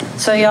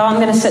So y'all, I'm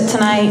going to sit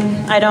tonight.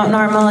 I don't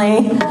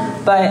normally,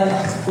 but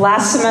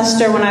last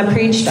semester when I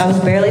preached, I was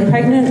barely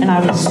pregnant and I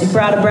was super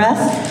out of breath,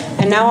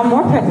 and now I'm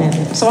more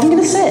pregnant. So I'm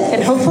going to sit,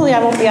 and hopefully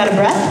I won't be out of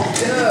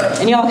breath,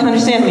 and y'all can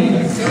understand me.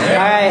 All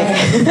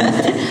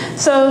right.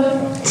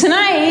 So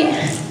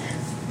tonight,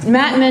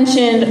 Matt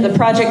mentioned the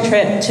project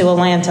trip to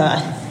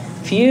Atlanta.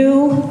 If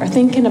you are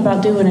thinking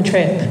about doing a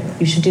trip,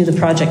 you should do the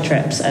project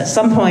trips at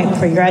some point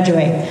before you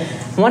graduate.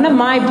 One of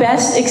my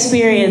best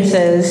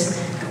experiences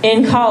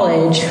in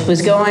college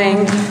was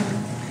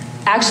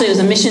actually it was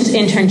a missions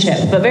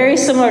internship, but very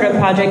similar to a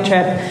project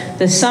trip.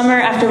 The summer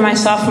after my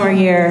sophomore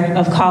year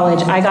of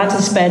college, I got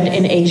to spend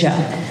in Asia.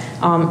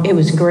 It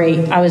was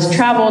great. I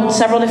traveled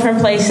several different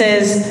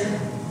places,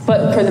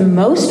 but for the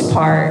most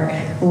part,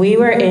 we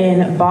were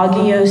in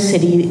Baguio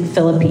City,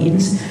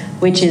 Philippines,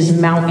 which is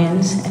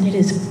mountains, and it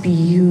is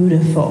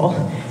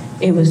beautiful.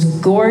 It was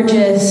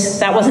gorgeous.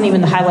 That wasn't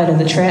even the highlight of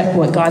the trip.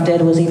 What God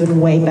did was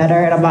even way better,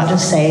 and I'm not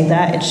just saying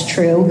that, it's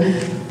true.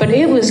 But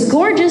it was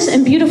gorgeous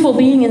and beautiful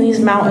being in these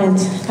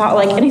mountains, not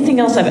like anything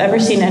else I've ever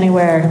seen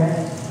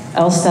anywhere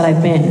else that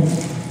I've been.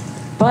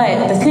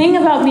 But the thing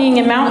about being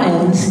in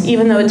mountains,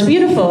 even though it's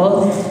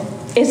beautiful,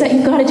 is that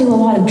you've got to do a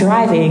lot of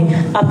driving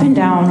up and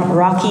down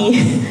rocky,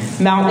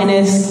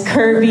 mountainous,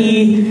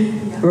 curvy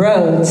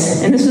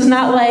roads. And this was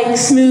not like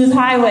smooth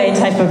highway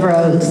type of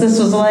roads. This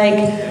was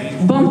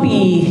like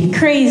bumpy,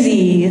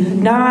 crazy,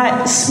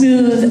 not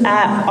smooth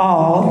at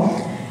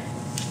all.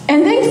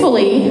 And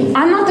thankfully,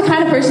 I'm not the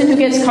kind of person who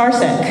gets car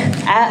sick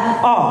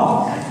at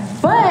all.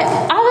 But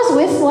I was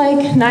with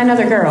like 9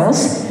 other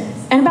girls,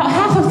 and about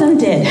half of them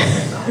did.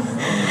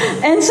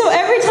 And so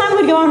every time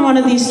we'd go on one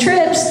of these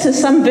trips to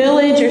some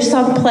village or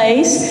some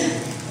place,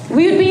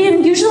 we would be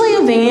in usually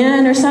a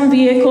van or some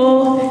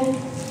vehicle,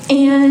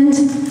 and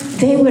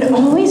they would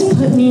always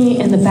put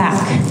me in the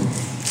back.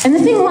 And the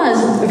thing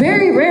was,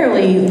 very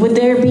rarely would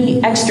there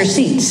be extra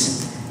seats.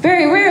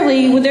 Very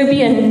rarely would there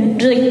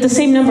be the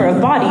same number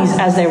of bodies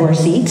as there were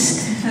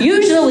seats.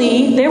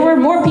 Usually, there were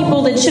more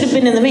people that should have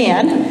been in the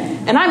van,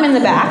 and I'm in the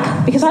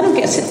back because I don't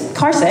get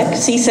car sick,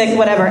 seasick,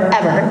 whatever,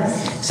 ever.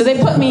 So they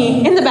put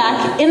me in the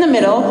back, in the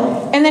middle,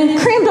 and then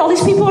crammed all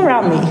these people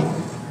around me.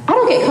 I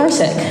don't get car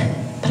sick,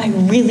 but I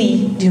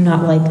really do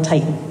not like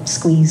tight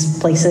squeeze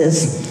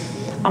places.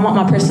 I want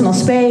my personal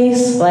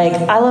space. Like,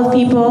 I love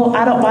people.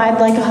 I don't mind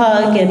like a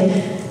hug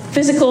and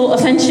physical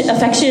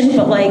affection,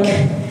 but like,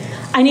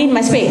 I need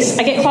my space.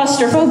 I get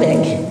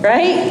claustrophobic,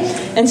 right?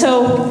 And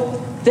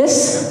so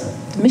this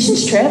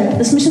missions trip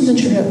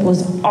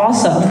was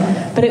awesome,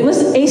 but it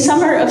was a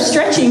summer of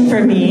stretching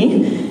for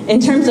me in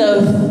terms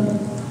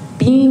of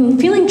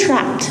feeling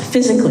trapped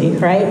physically,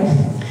 right?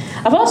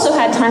 I've also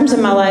had times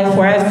in my life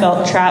where I've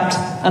felt trapped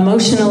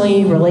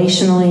emotionally,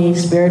 relationally,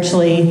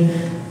 spiritually.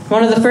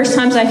 One of the first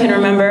times I can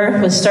remember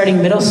was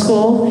starting middle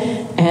school,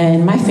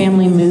 and my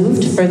family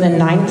moved for the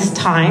 9th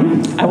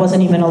time. I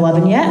wasn't even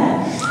 11 yet,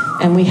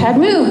 and we had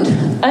moved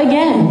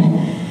again.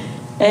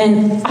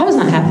 And I was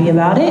not happy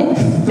about it.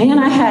 Man,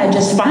 I had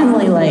just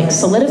finally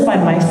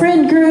solidified my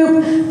friend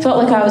group, felt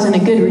like I was in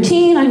a good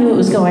routine, I knew what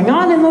was going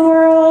on in the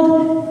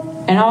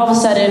world, and all of a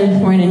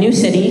sudden, we're in a new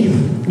city,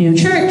 new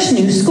church,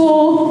 new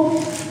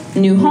school,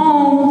 new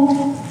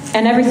home,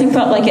 and everything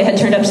felt like it had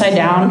turned upside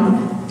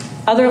down.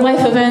 Other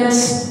life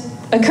events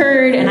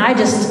occurred, and I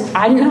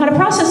didn't know how to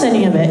process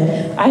any of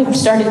it. I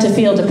started to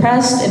feel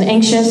depressed and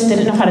anxious,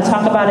 didn't know how to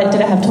talk about it,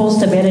 didn't have tools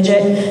to manage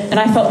it, and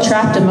I felt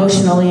trapped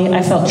emotionally.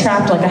 I felt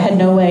trapped, like I had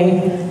no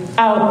way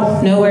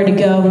out, nowhere to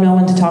go, no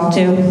one to talk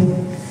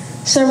to.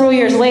 Several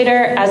years later,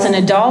 as an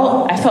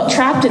adult, I felt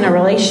trapped in a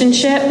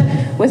relationship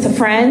with a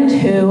friend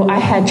who I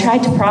had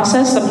tried to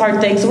process some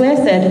hard things with,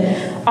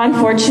 and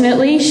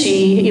unfortunately,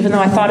 even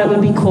though I thought it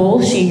would be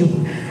cool,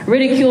 she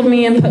ridiculed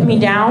me and put me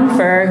down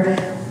for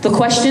the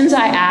questions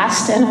I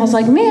asked, and I was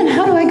like, man,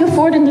 how do I go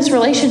forward in this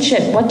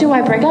relationship? What do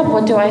I bring up?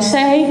 What do I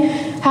say?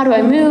 How do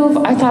I move?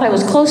 I thought I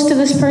was close to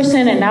this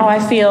person, and now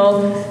I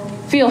feel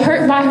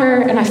hurt by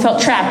her, and I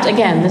felt trapped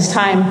again, this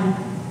time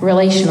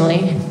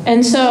relationally.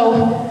 And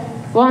so,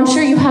 well, I'm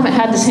sure you haven't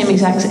had the same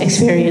exact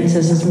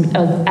experiences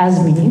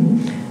as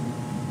me.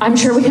 I'm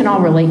sure we can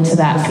all relate to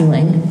that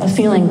feeling, of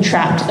feeling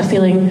trapped, of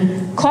feeling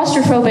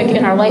claustrophobic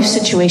in our life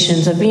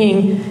situations, of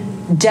being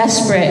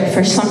desperate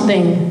for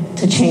something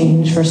to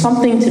change, for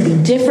something to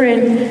be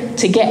different,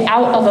 to get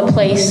out of a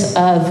place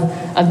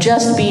of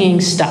just being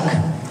stuck.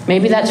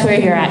 Maybe that's where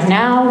you're at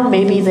now.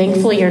 Maybe,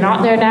 thankfully, you're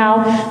not there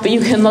now, but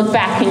you can look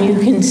back and you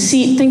can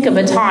think of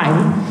a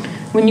time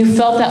when you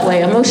felt that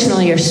way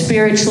emotionally or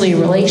spiritually,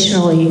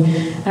 relationally,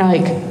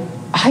 and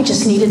I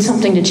just needed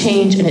something to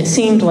change, and it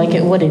seemed like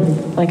it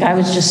wouldn't. Like I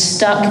was just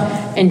stuck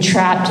and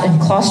trapped and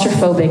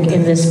claustrophobic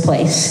in this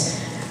place.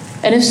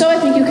 And if so, I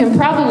think you can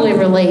probably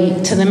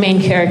relate to the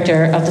main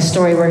character of the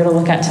story we're going to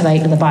look at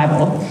tonight in the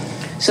Bible.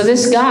 So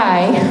this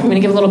guy, I'm going to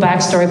give a little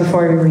backstory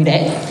before we read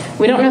it.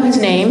 We don't know his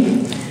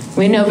name.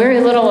 We know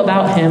very little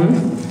about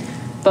him,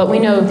 but we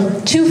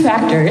know 2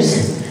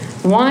 factors.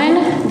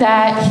 One,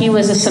 that he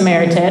was a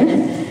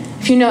Samaritan.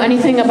 If you know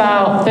anything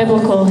about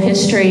biblical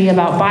history,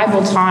 about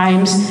Bible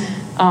times,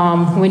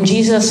 When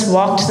Jesus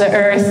walked the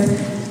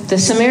earth, the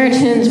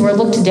Samaritans were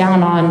looked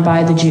down on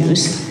by the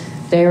Jews.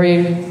 There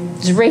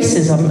was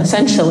racism,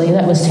 essentially,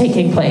 that was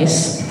taking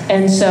place.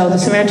 And so the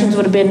Samaritans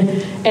would have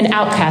been an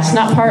outcast,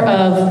 not part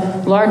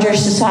of larger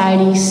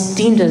society,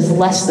 deemed as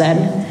less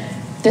than.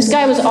 This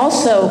guy was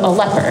also a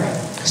leper.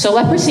 So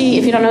leprosy,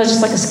 if you don't know, is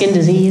just like a skin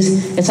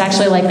disease. It's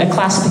actually like a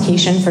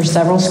classification for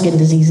several skin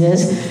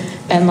diseases.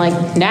 And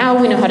like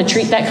now we know how to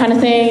treat that kind of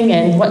thing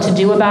and what to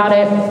do about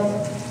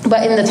it.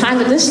 But in the time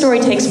that this story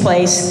takes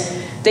place,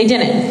 they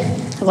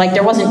didn't. Like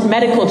there wasn't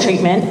medical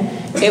treatment.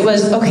 It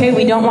was, okay,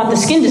 we don't want the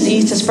skin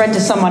disease to spread to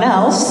someone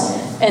else.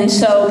 And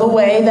so the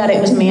way that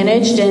it was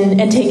managed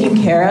and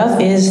taken care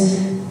of is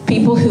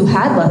people who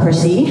had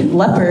leprosy,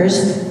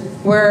 lepers,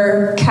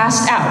 were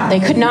cast out.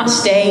 They could not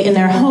stay in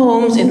their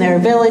homes, in their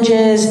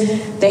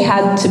villages. They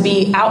had to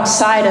be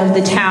outside of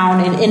the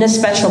town and in a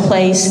special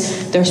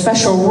place. There were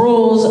special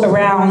rules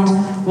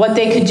around what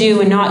they could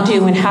do and not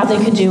do and how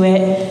they could do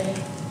it.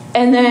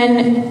 And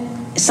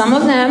then some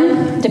of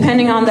them,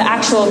 depending on the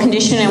actual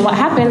condition and what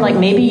happened, like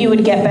maybe you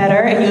would get better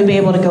and you would be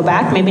able to go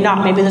back. Maybe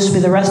not. Maybe this would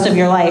be the rest of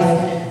your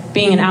life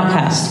being an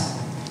outcast.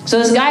 So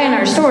this guy in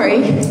our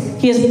story,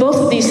 he has both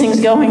of these things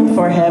going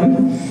for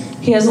him.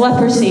 He has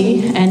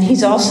leprosy, and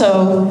he's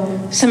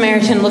also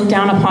Samaritan, looked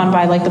down upon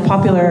by like the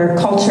popular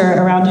culture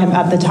around him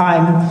at the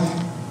time.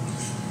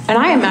 And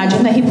I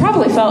imagine that he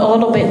probably felt a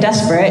little bit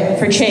desperate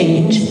for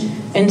change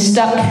and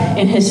stuck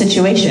in his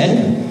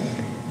situation.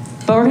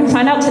 But we're going to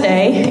find out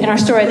today in our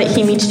story that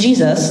he meets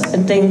Jesus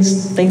and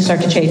things start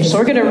to change. So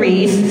we're going to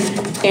read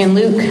in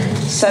Luke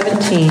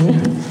 17.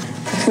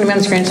 It's going to be on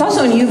the screen. It's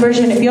also in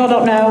YouVersion. If you all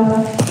don't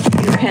know,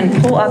 you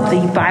can pull up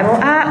the Bible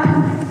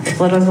app. It's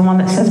literally the one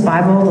that says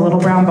Bible, the little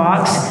brown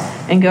box,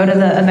 and go to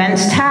the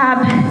events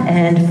tab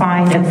and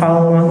find and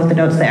follow along with the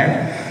notes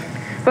there.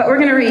 But we're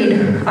going to read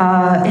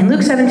in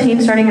Luke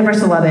 17, starting in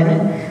verse 11.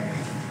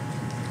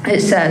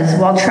 It says,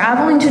 while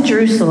traveling to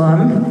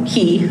Jerusalem,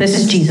 this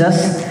is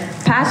Jesus,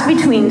 passed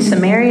between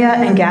Samaria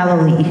and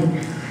Galilee.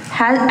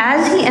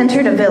 As he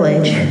entered a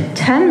village,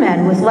 10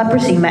 men with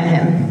leprosy met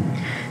him.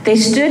 They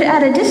stood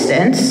at a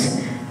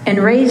distance and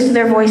raised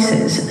their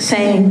voices,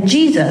 saying,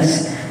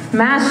 Jesus,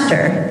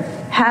 Master,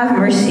 have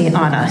mercy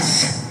on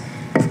us.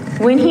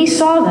 When he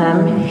saw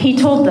them, he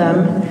told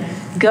them,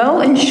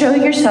 go and show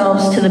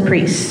yourselves to the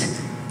priest.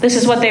 This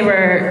is what they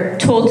were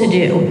told to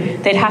do.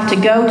 They'd have to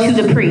go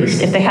to the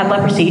priest if they had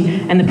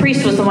leprosy, and the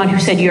priest was the one who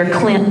said, you're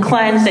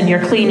cleansed and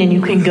you're clean and you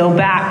can go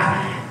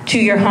back to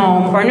your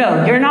home. Or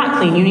no, you're not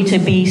clean. You need to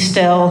be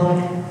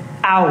still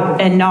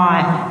out and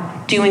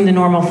not doing the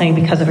normal thing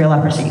because of your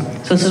leprosy.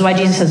 So this is why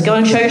Jesus says, go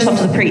and show yourself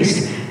to the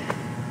priest.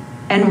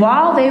 And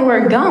while they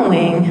were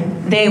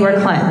going, they were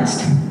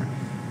cleansed.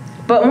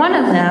 But one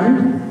of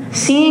them,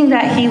 seeing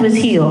that he was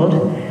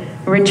healed,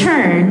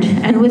 returned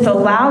and with a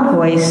loud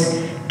voice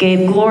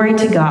gave glory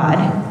to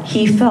God.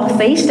 He fell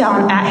face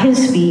down at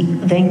his feet,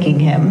 thanking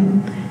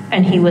him,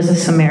 and he was a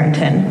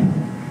Samaritan.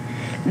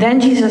 Then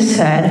Jesus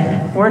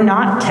said, were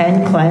not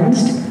 10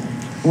 cleansed?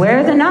 Where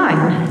are the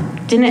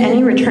 9? Didn't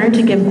any return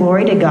to give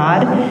glory to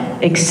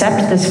God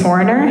except this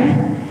foreigner?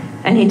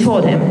 And he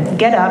told him,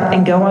 get up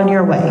and go on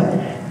your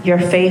way. Your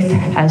faith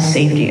has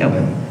saved you.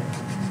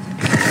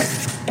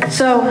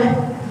 So,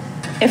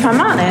 if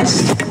I'm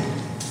honest,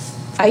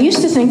 I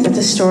used to think that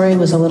this story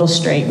was a little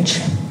strange.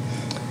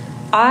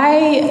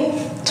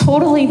 I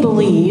totally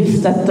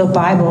believe that the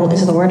Bible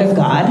is the Word of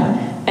God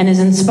and is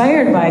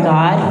inspired by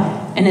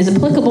God and is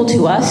applicable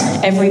to us.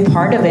 Every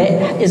part of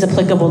it is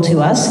applicable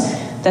to us.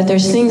 That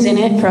there's things in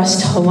it for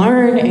us to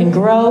learn and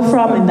grow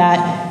from, and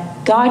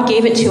that God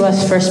gave it to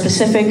us for a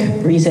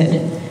specific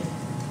reason.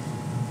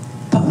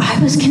 But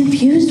I was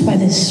confused by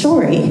this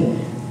story.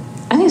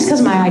 I think it's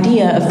because my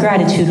idea of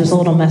gratitude was a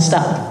little messed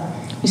up.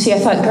 You see, I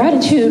thought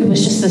gratitude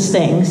was just this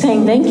thing.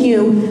 Saying thank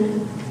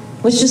you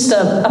was just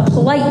a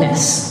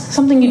politeness,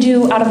 something you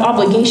do out of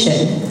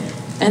obligation.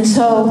 And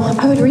so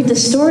I would read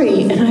this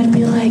story and I'd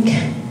be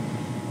like,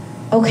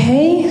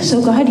 okay,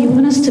 so God, you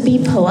want us to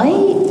be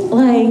polite?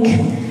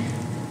 Like,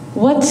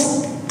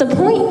 what's the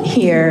point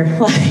here?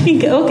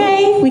 Like,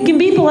 okay, we can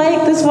be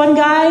polite. This one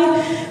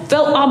guy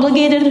felt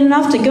obligated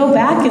enough to go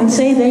back and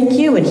say thank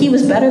you, and he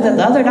was better than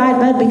the other guy I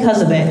met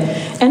because of it.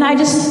 And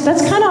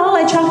that's kind of all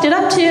I chalked it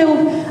up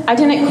to. I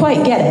didn't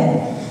quite get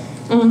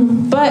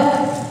it. But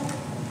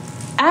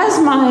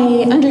as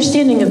my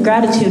understanding of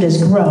gratitude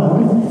has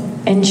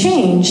grown and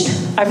changed,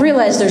 I've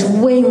realized there's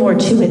way more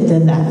to it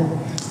than that.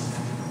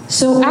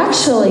 So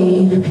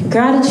actually,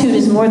 gratitude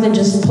is more than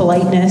just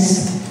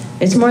politeness.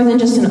 It's more than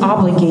just an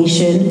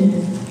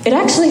obligation. It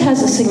actually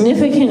has a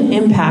significant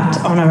impact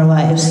on our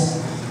lives.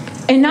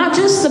 And not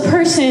just the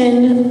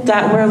person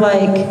that we're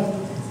like,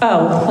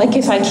 oh, like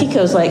if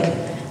Kiko's like,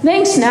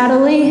 thanks,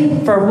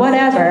 Natalie, for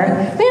whatever.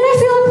 Man, I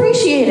feel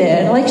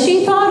appreciated. Like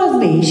she thought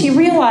of me. She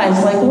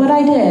realized like what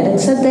I did and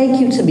said thank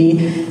you to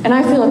me. And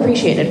I feel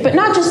appreciated. But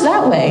not just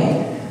that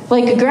way.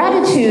 Like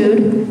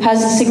gratitude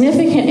has a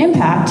significant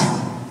impact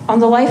on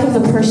the life of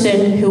the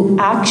person who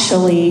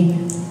actually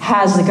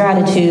has the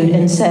gratitude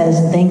and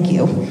says thank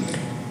you.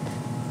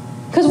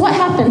 Because what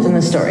happens in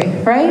the story,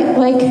 right?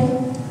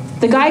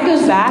 The guy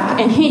goes back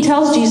and he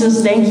tells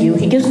Jesus, thank you.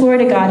 He gives glory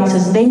to God. He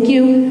says, thank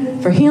you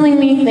for healing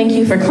me. Thank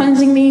you for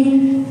cleansing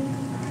me.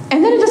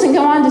 And then it doesn't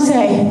go on to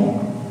say,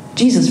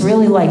 Jesus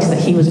really likes that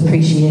he was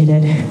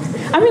appreciated.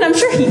 I mean, I'm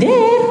sure he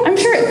did. I'm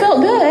sure it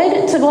felt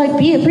good to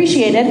be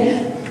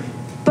appreciated.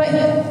 But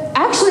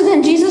actually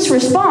then Jesus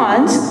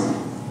responds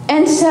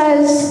and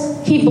says,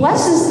 he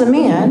blesses the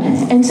man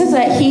and says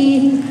that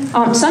he,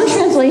 some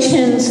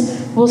translations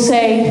will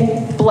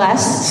say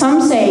blessed,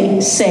 some say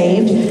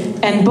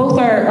saved, and both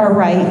are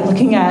right,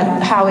 looking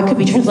at how it could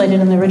be translated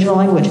in the original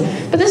language.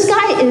 But this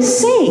guy is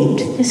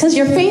saved. It says,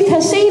 your faith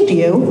has saved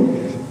you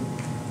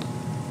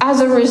as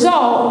a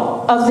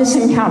result of this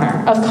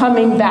encounter, of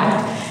coming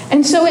back.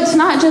 And so it's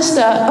not just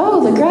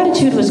the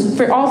gratitude was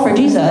all for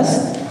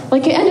Jesus.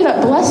 It ended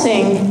up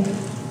blessing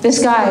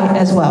this guy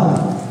as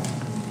well.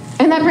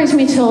 And that brings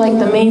me to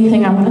the main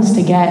thing I want us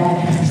to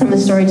get from the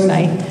story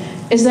tonight,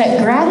 is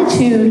that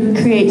gratitude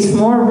creates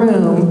more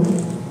room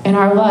in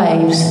our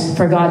lives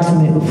for God to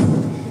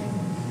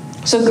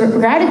move. So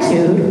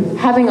gratitude,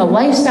 having a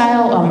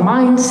lifestyle, a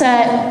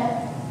mindset,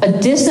 a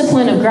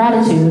discipline of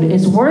gratitude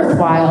is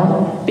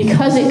worthwhile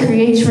because it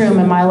creates room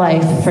in my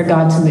life for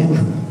God to move.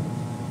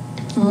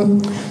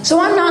 So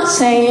I'm not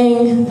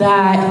saying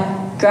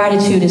that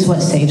gratitude is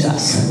what saves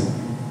us,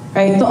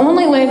 right? The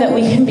only way that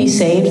we can be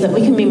saved, that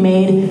we can be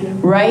made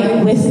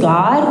right with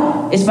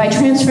God, is by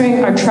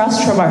transferring our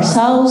trust from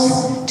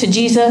ourselves to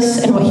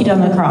Jesus and what he did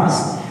on the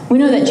cross. We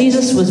know that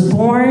Jesus was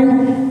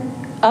born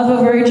of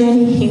a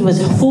virgin. He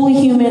was fully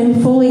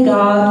human, fully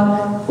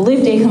God,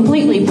 lived a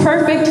completely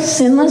perfect,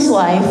 sinless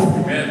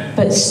life,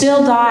 but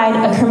still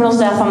died a criminal's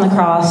death on the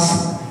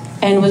cross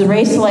and was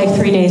raised to life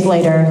 3 days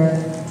later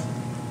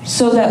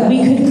so that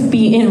we could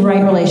be in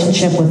right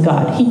relationship with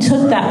God. He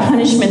took that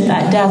punishment,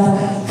 that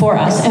death for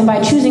us. And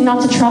by choosing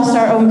not to trust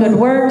our own good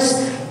works,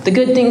 the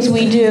good things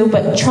we do,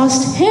 but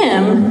trust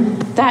him,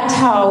 that's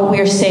how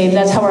we're saved.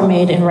 That's how we're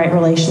made in right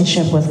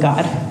relationship with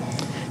God.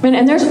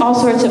 And there's all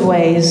sorts of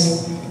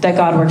ways that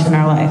God works in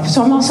our life.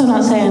 So I'm also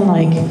not saying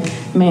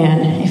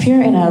man, if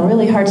you're in a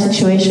really hard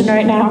situation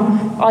right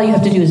now, all you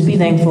have to do is be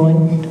thankful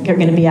and you're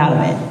going to be out of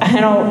it.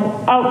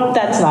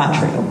 That's not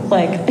true.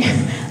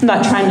 I'm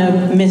not trying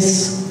to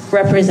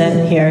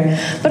misrepresent here.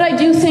 But I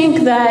do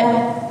think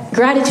that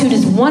gratitude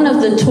is one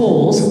of the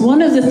tools,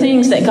 one of the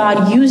things that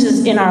God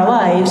uses in our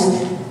lives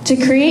to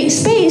create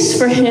space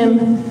for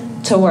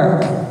him to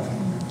work.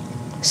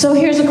 So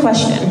here's a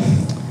question.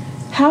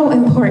 How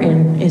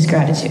important is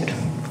gratitude?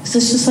 Is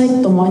this just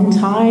the one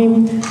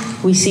time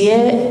we see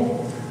it?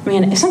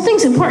 If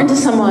something's important to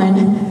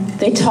someone,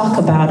 they talk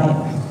about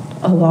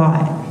it a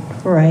lot,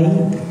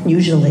 right?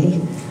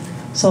 Usually.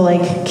 So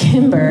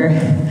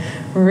Kimber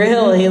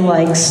really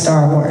likes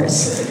Star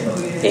Wars.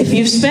 If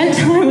you've spent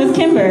time with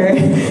Kimber,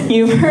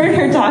 you've heard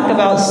her talk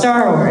about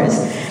Star Wars.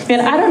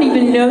 I don't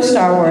even know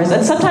Star Wars.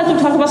 And sometimes we'll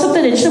talk about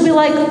something and she'll be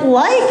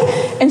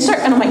and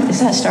I'm like,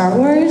 is that Star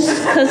Wars?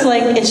 Because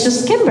it's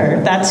just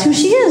Kimber. That's who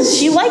she is.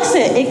 She likes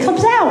it. It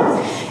comes out.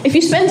 If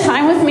you spend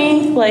time with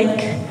me,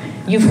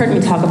 you've heard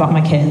me talk about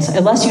my kids.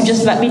 Unless you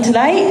just met me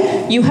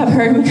tonight, you have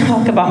heard me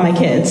talk about my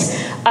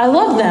kids. I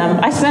love them.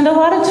 I spend a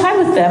lot of time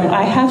with them.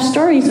 I have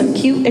stories of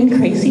cute and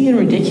crazy and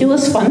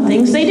ridiculous fun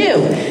things they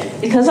do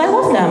because I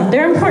love them.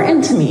 They're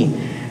important to me,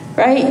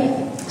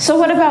 right? So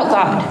what about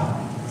God?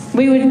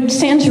 We would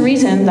stand to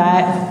reason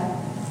that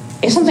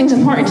if something's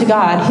important to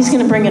God, he's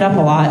going to bring it up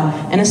a lot.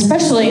 And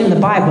especially in the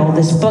Bible,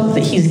 this book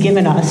that he's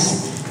given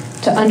us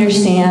to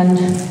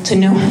understand, to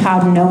know how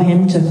to know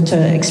him,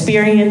 to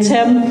experience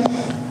him.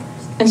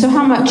 And so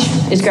how much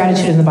is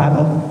gratitude in the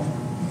Bible?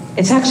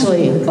 It's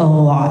actually a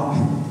lot.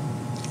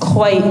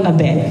 Quite a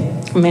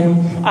bit.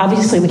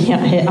 Obviously we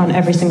can't hit on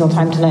every single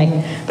time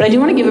tonight. But I do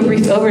want to give a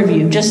brief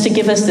overview just to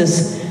give us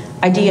this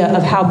idea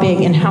of how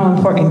big and how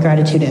important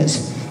gratitude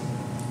is.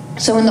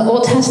 So in the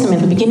Old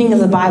Testament, the beginning of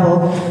the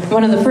Bible,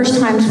 one of the first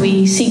times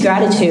we see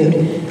gratitude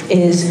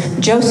is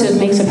Joseph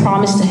makes a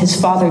promise to his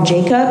father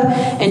Jacob,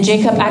 and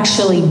Jacob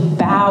actually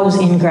bows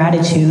in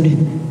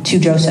gratitude to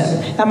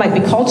Joseph. That might be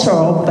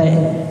cultural, but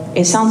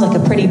it sounds like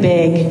a pretty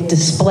big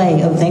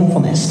display of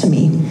thankfulness to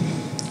me.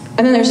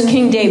 And then there's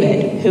King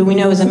David, who we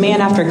know is a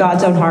man after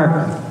God's own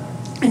heart.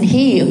 And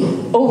he,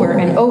 over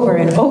and over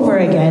and over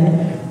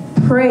again,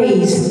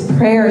 prays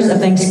prayers of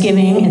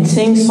thanksgiving and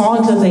sings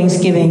songs of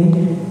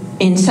thanksgiving.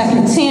 In 2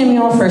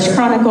 Samuel, 1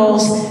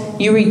 Chronicles,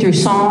 you read through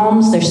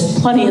Psalms. There's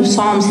plenty of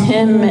Psalms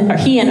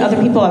he and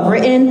other people have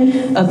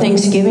written of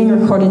thanksgiving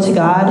recorded to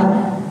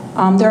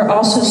God. There are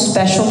also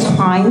special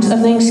times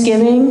of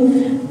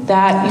thanksgiving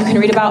that you can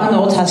read about in the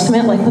Old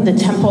Testament, like when the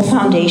temple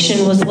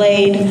foundation was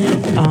laid.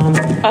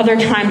 Other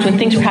times when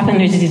things were happening,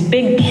 there's these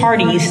big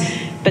parties,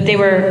 but they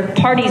were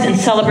parties and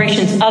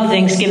celebrations of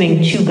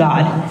thanksgiving to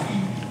God.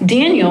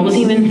 Daniel was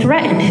even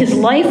threatened. His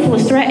life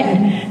was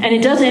threatened. And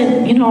it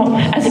doesn't,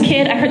 as a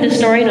kid, I heard this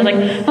story and I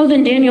was like,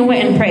 then Daniel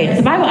went and prayed.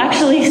 The Bible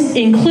actually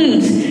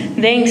includes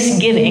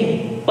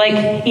thanksgiving.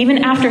 Even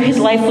after his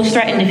life was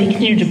threatened, if he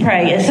continued to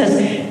pray, it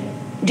says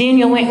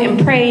Daniel went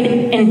and prayed,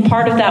 and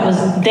part of that was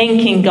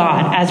thanking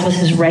God, as was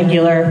his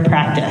regular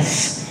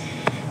practice.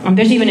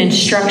 There's even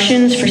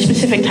instructions for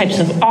specific types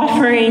of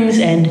offerings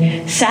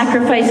and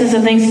sacrifices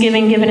of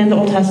thanksgiving given in the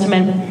Old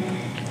Testament.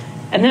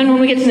 And then when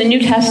we get to the New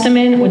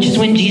Testament, which is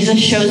when Jesus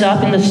shows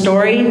up in the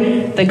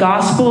story, the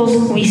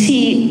Gospels, we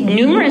see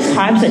numerous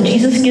times that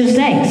Jesus gives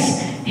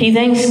thanks. He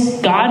thanks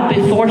God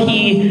before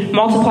he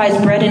multiplies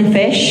bread and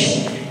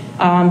fish.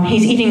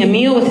 He's eating a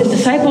meal with his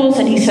disciples,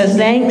 and he says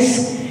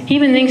thanks. He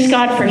even thanks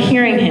God for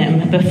hearing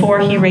him before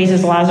he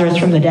raises Lazarus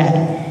from the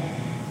dead.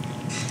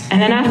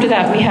 And then after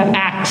that, we have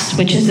Acts,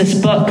 which is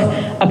this book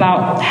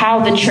about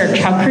how the church,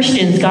 how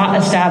Christians got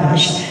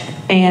established.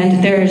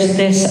 And there's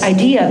this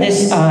idea,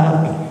 this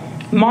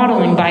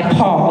modeling by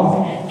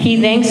Paul.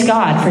 He thanks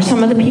God for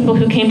some of the people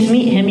who came to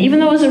meet him, even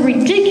though it was a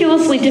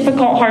ridiculously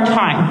difficult, hard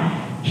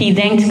time. He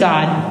thanked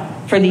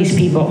God for these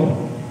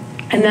people.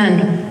 And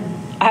then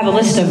I have a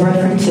list of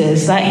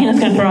references that Hannah's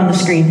going to throw on the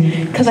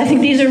screen, because I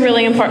think these are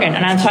really important.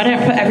 And so I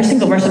didn't put every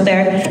single verse up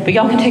there, but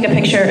y'all can take a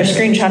picture or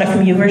screenshot it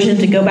from YouVersion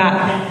to go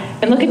back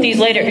and look at these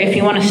later if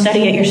you want to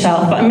study it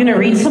yourself. But I'm going to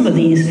read some of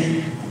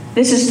these.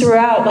 This is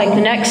throughout, like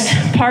the next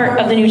part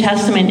of the New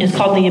Testament is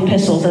called the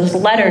epistles. Those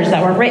letters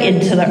that were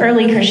written to the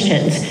early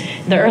Christians,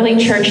 the early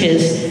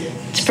churches,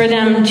 for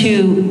them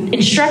to,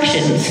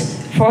 instructions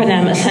for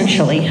them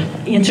essentially.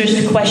 Answers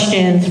to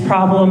questions,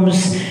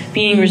 problems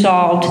being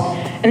resolved.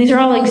 And these are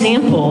all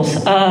examples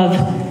of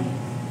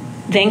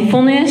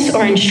thankfulness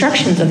or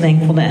instructions of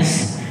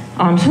thankfulness. So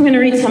I'm going to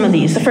read some of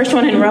these. The first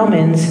one in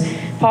Romans,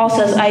 Paul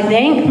says, I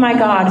thank my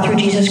God through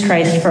Jesus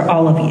Christ for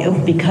all of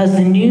you, because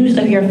the news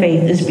of your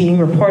faith is being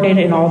reported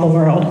in all the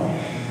world.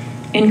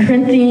 In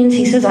Corinthians,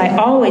 he says, I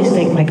always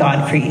thank my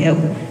God for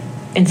you.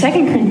 In 2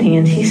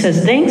 Corinthians, he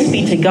says, thanks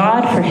be to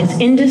God for his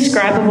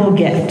indescribable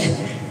gift.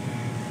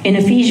 In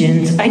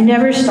Ephesians, I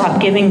never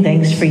stop giving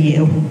thanks for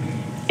you.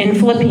 In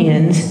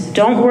Philippians,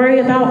 don't worry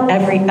about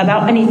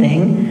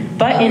anything,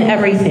 but in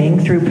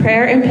everything, through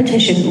prayer and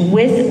petition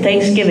with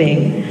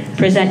thanksgiving,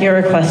 present your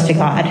request to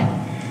God.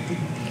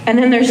 And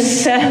then there's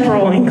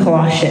several in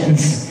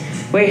Colossians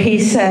where he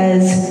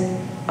says,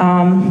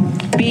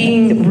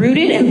 being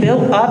rooted and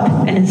built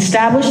up and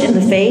established in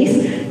the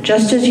faith,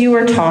 just as you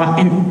were taught,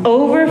 and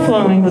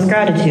overflowing with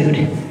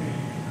gratitude.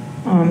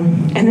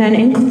 And then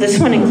in this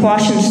one in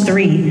Colossians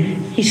 3,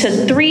 he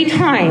says 3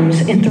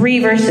 times in 3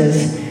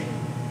 verses,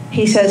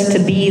 he says to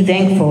be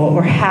thankful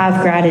or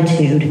have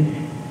gratitude.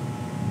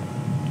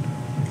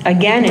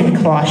 Again in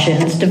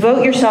Colossians,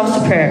 devote yourselves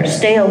to prayer.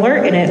 Stay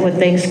alert in it with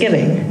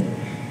thanksgiving.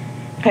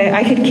 Okay,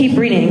 I could keep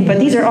reading, but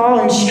these are all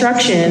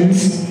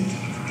instructions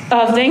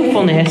of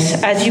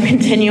thankfulness as you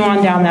continue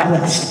on down that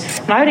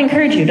list. And I would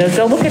encourage you to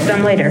go look at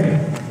them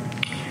later.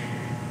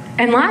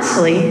 And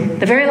lastly,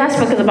 the very last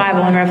book of the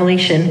Bible in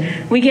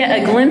Revelation, we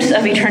get a glimpse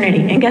of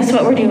eternity. And guess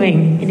what we're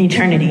doing in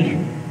eternity?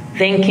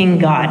 Thanking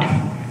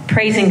God.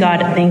 Praising God,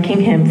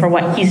 thanking him for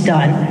what he's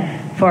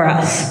done for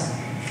us.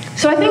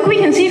 So I think we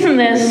can see from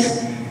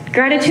this,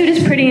 gratitude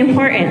is pretty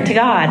important to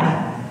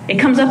God. It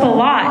comes up a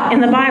lot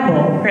in the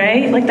Bible,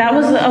 right? Like that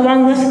was a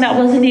long list and that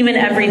wasn't even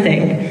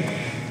everything.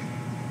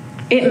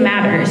 It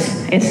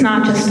matters. It's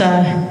not just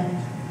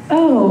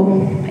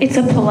it's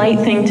a polite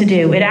thing to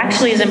do. It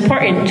actually is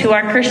important to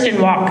our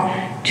Christian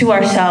walk, to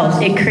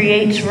ourselves. It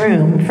creates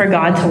room for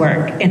God to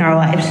work in our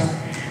lives.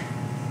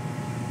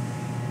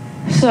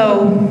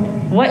 So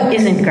what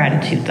isn't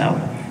gratitude, though?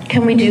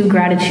 Can we do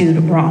gratitude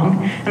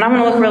wrong? And I'm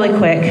going to look really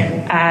quick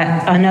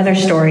at another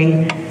story.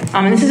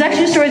 And this is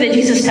actually a story that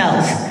Jesus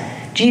tells.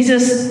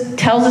 Jesus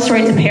tells the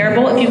story. It's a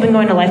parable. If you've been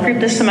going to life group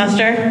this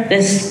semester,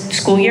 this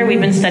school year,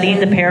 we've been studying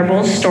the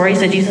parables,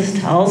 stories that Jesus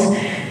tells.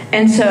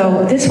 And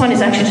so this one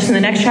is actually just in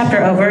the next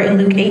chapter over in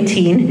Luke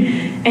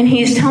 18. And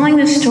he's telling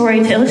this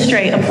story to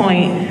illustrate a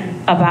point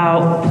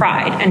about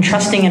pride and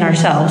trusting in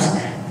ourselves.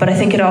 But I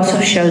think it also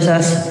shows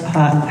us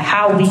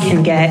how we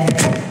can get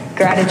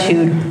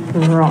gratitude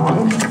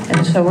wrong.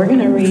 And so we're going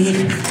to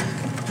read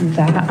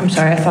that. I'm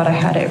sorry, I thought I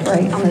had it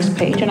right on this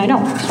page, and I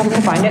don't. So I'm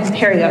going to find it.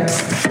 Here we go.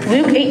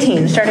 Luke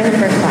 18, starting the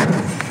first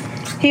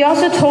line. He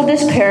also told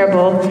this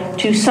parable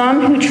to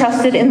some who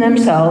trusted in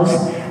themselves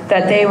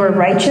that they were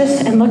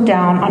righteous and looked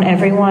down on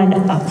everyone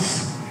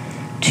else.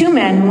 2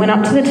 men went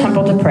up to the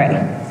temple to pray.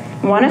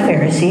 One a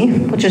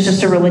Pharisee, which was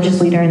just a religious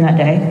leader in that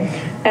day,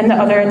 and the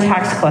other a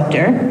tax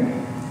collector,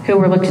 who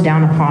were looked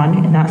down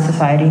upon in that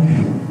society.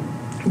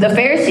 The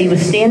Pharisee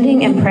was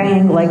standing and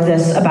praying like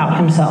this about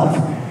himself.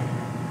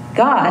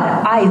 God,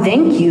 I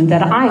thank you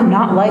that I am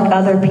not like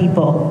other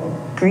people,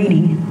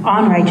 greedy,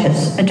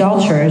 unrighteous,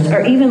 adulterers,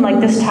 or even like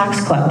this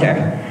tax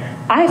collector.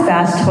 I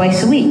fast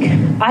twice a week.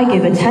 I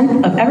give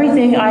 1/10 of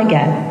everything I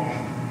get.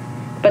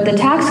 But the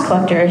tax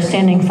collector,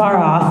 standing far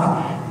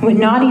off, would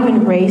not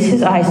even raise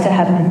his eyes to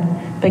heaven,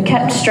 but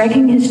kept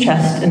striking his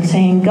chest and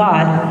saying,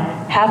 God,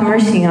 have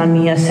mercy on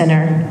me, a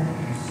sinner.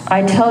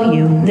 I tell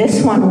you,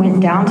 this one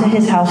went down to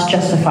his house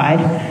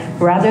justified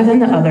rather than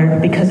the other,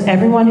 because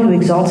everyone who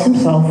exalts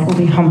himself will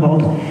be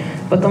humbled,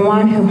 but the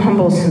one who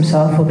humbles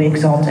himself will be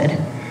exalted.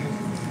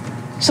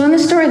 So in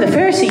this story, the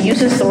Pharisee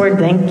uses the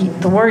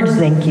words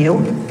thank you,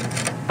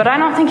 but I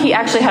don't think he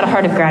actually had a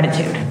heart of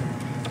gratitude.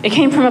 It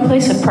came from a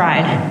place of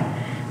pride.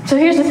 So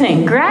here's the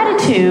thing.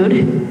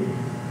 Gratitude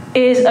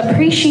is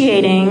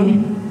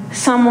appreciating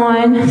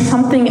someone,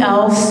 something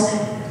else,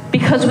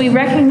 because we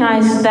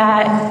recognize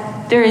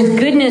that there is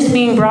goodness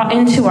being brought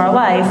into our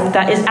life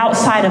that is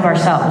outside of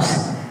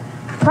ourselves.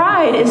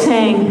 Pride is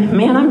saying,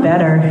 man, I'm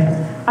better.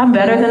 I'm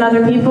better than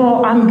other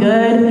people. I'm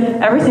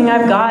good. Everything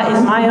I've got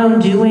is my own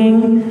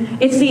doing.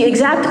 It's the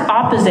exact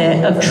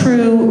opposite of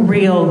true,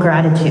 real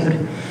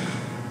gratitude.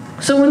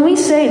 So when we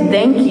say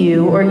thank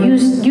you, or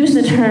use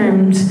the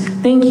terms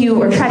thank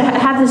you, or try to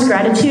have this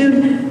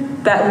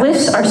gratitude that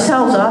lifts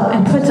ourselves up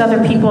and puts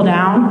other people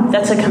down,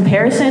 that's a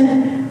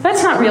comparison,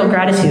 that's not real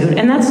gratitude.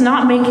 And that's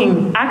not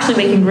actually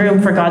making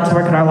room for God to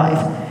work in our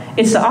life.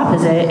 It's the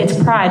opposite.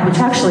 It's pride, which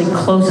actually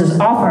closes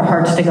off our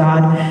hearts to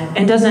God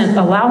and doesn't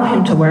allow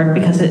him to work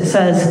because it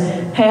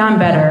says, hey, I'm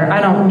better.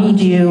 I don't need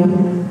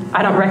you.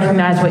 I don't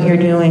recognize what you're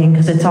doing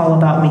because it's all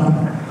about me.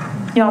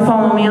 Y'all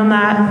follow me on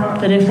that?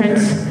 The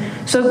difference?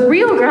 So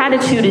real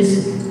gratitude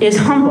is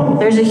humble.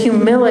 There's a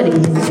humility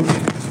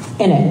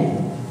in it.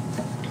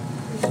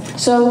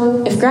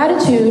 So if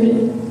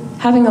gratitude,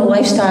 having a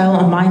lifestyle,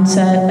 a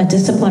mindset, a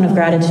discipline of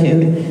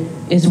gratitude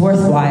is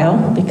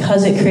worthwhile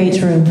because it creates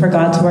room for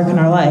God to work in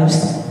our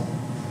lives,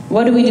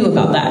 what do we do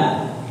about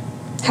that?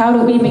 How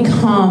do we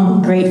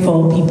become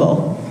grateful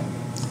people?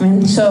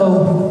 And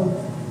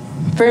so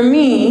for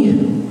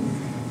me,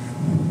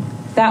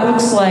 that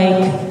looks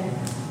like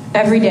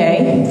every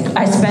day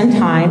I spend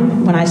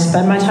time, when I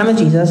spend my time with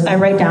Jesus, I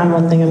write down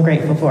one thing I'm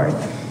grateful for.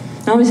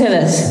 Now let me say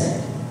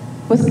this.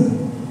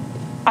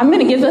 I'm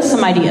going to give us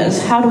some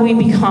ideas. How do we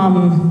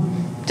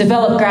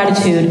develop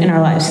gratitude in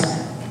our lives?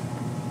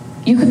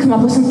 You could come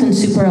up with something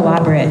super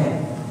elaborate.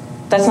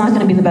 That's not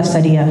going to be the best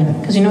idea.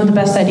 Because you know what the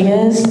best idea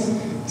is?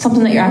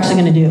 Something that you're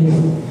actually going to do.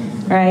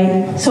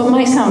 Right? So it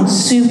might sound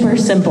super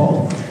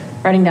simple,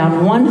 writing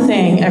down one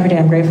thing every day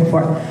I'm grateful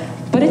for.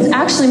 But it's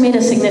actually made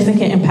a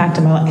significant impact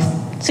in my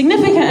life.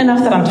 Significant enough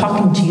that I'm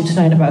talking to you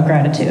tonight about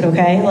gratitude,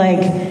 okay?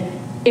 Like,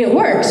 it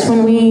works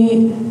when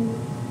we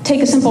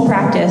take a simple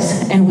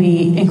practice and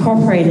we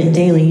incorporate it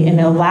daily and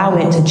allow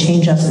it to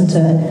change us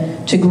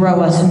and to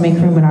grow us and make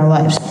room in our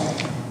lives.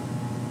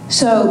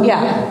 So,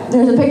 yeah,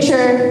 there's a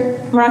picture.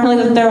 We're not going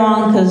to leave it there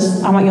long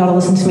because I want you all to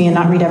listen to me and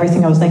not read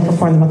everything I was thankful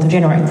for in the month of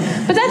January.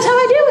 But that's how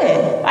I do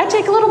it. I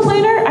take a little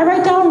planner. I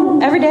write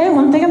down every day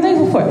one thing I'm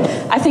thankful for.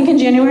 I think in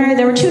January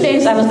there were 2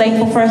 days I was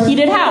thankful for a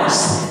heated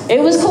house. It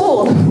was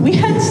cold. We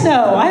had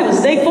snow. I was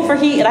thankful for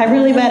heat, and I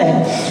really meant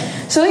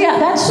it. So, yeah,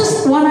 that's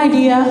just one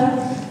idea.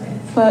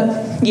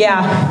 But,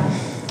 yeah,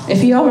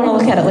 if you all want to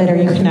look at it later,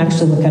 you can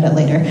actually look at it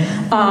later.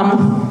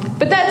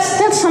 But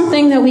that's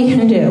something that we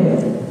can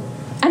do.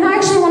 And I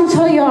actually want to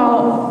tell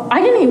y'all, I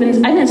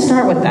didn't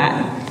start with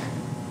that.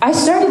 I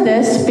started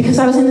this because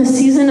I was in a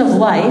season of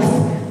life,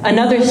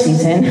 another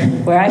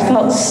season, where I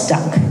felt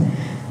stuck.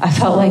 I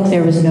felt like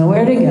there was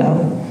nowhere to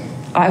go.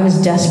 I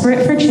was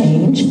desperate for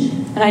change,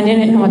 and I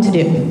didn't know what to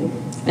do.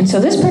 And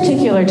so this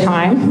particular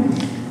time,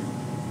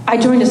 I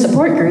joined a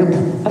support group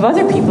of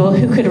other people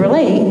who could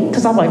relate,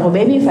 because I'm like, well,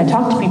 maybe if I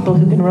talk to people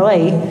who can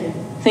relate,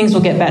 things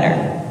will get better.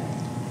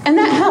 And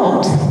that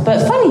helped,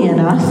 but funny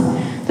enough,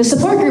 the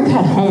support group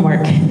had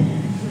homework.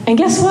 And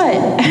guess what?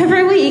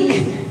 Every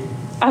week,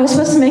 I was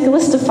supposed to make a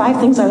list of 5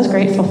 things I was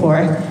grateful for.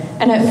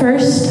 And at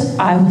first,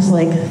 I was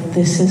like,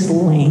 this is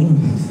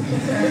lame.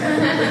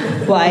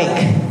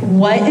 Like,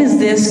 what is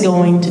this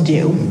going to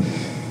do?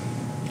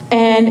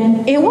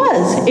 And it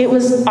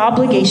was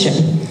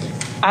obligation.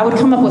 I would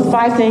come up with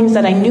 5 things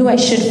that I knew I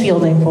should feel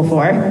thankful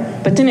for,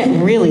 but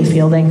didn't really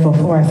feel thankful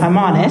for, if I'm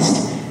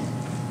honest.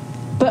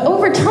 But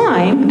over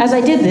time, as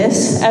I did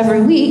this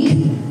every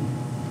week,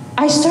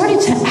 I started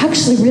to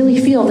actually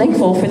really feel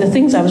thankful for the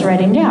things I was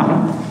writing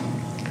down.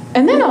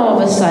 And then all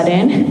of a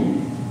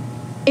sudden,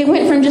 it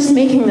went from just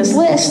making this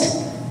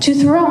list to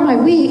throughout my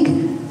week,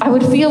 I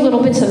would feel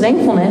little bits of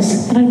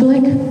thankfulness, and I'd be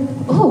like,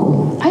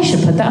 oh, I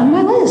should put that on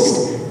my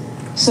list.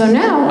 So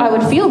now I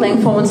would feel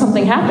thankful when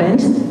something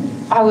happened.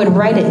 I would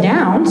write it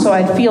down so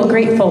I'd feel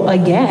grateful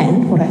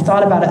again when I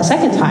thought about it a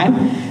second time.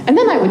 And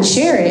then I would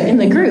share it in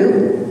the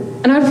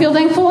group, and I'd feel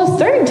thankful a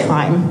third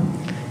time.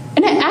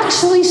 And it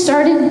actually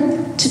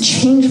started to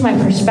change my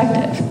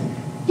perspective.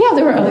 Yeah,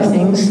 there were other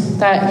things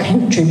that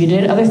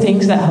contributed, other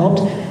things that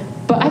helped,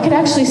 but I could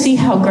actually see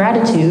how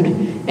gratitude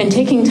and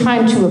taking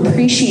time to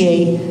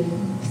appreciate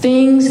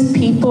things,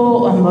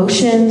 people,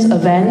 emotions,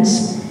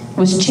 events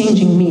was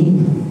changing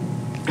me.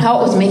 How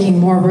it was making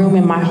more room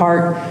in my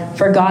heart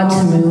for God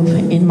to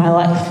move in my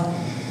life.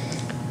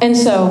 And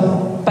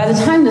so by the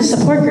time the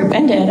support group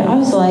ended, I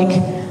was like,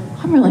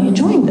 I'm really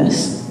enjoying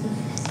this.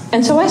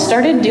 And so I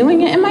started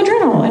doing it in my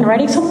journal and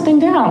writing something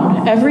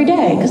down every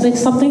day because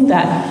it's something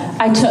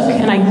that I took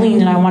and I gleaned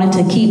and I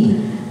wanted to keep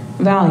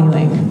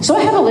valuing. So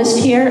I have a list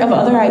here of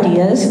other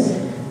ideas.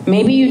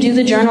 Maybe you do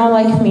the journal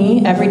like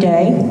me every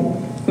day.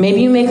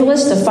 Maybe you make a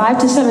list of 5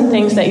 to 7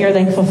 things that you're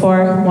thankful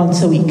for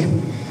once a week.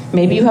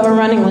 Maybe you have a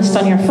running list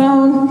on your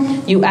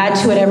phone. You add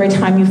to it every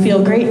time you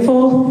feel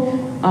grateful.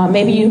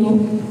 Maybe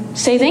you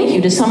say thank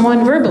you to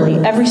someone verbally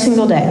every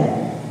single day.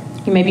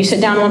 Maybe you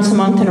sit down once a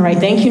month and write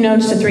thank you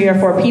notes to 3 or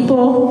 4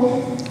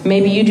 people.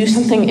 Maybe you do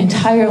something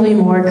entirely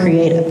more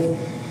creative.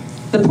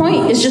 The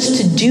point is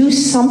just to do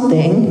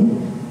something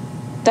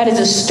that is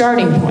a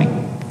starting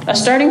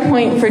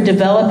point for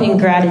developing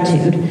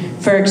gratitude,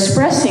 for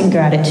expressing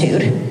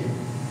gratitude.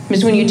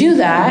 Because when you do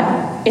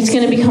that, it's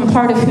going to become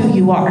part of who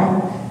you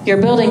are.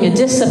 You're building a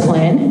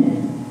discipline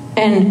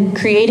and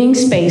creating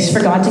space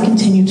for God to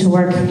continue to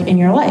work in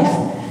your life.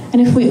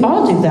 And if we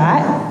all do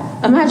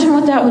that, imagine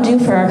what that would do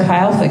for our Chi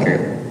Alpha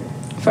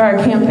group, for our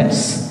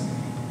campus.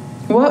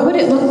 What would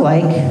it look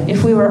like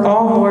if we were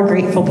all more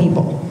grateful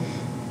people?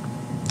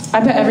 I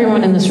bet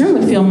everyone in this room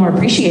would feel more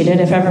appreciated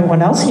if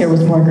everyone else here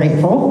was more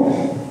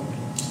grateful.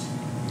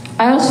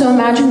 I also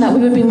imagine that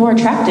we would be more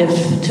attractive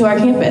to our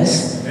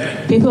campus.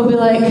 People would be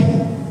like,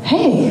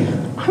 hey,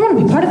 I want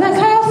to be part of that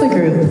Chi Alpha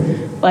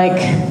group.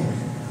 Like,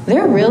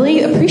 they're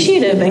really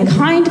appreciative and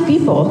kind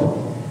people.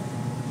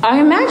 I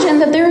imagine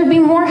that there would be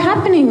more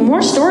happening,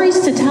 more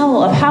stories to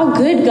tell of how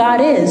good God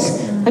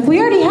is. Like, we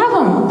already have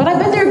them, but I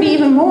bet there would be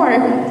even more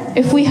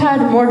if we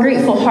had more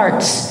grateful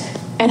hearts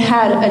and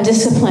had a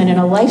discipline and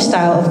a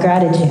lifestyle of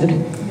gratitude.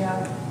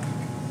 Yeah.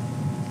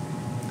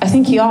 I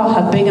think you all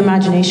have big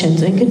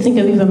imaginations and could think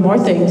of even more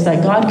things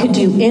that God could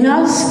do in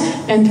us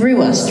and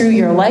through us, through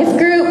your life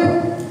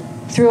group,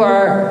 through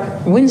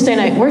our Wednesday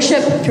night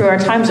worship, through our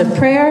times of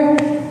prayer,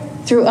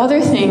 through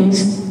other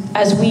things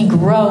as we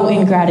grow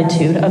in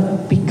gratitude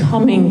of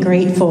becoming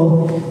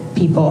grateful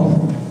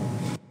people.